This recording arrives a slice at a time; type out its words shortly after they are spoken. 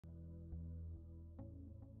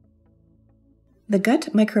The gut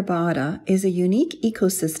microbiota is a unique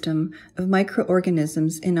ecosystem of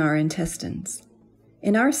microorganisms in our intestines.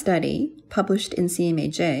 In our study, published in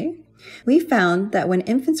CMAJ, we found that when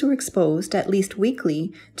infants were exposed at least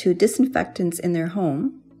weekly to disinfectants in their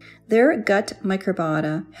home, their gut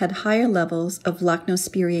microbiota had higher levels of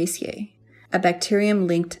Lactospiraceae, a bacterium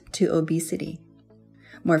linked to obesity.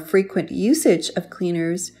 More frequent usage of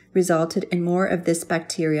cleaners resulted in more of this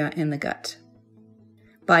bacteria in the gut.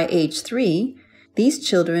 By age 3, these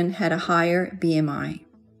children had a higher BMI.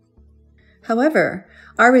 However,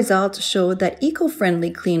 our results showed that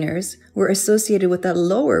eco-friendly cleaners were associated with a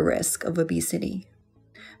lower risk of obesity,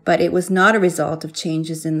 but it was not a result of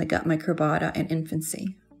changes in the gut microbiota in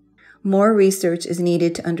infancy. More research is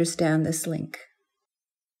needed to understand this link.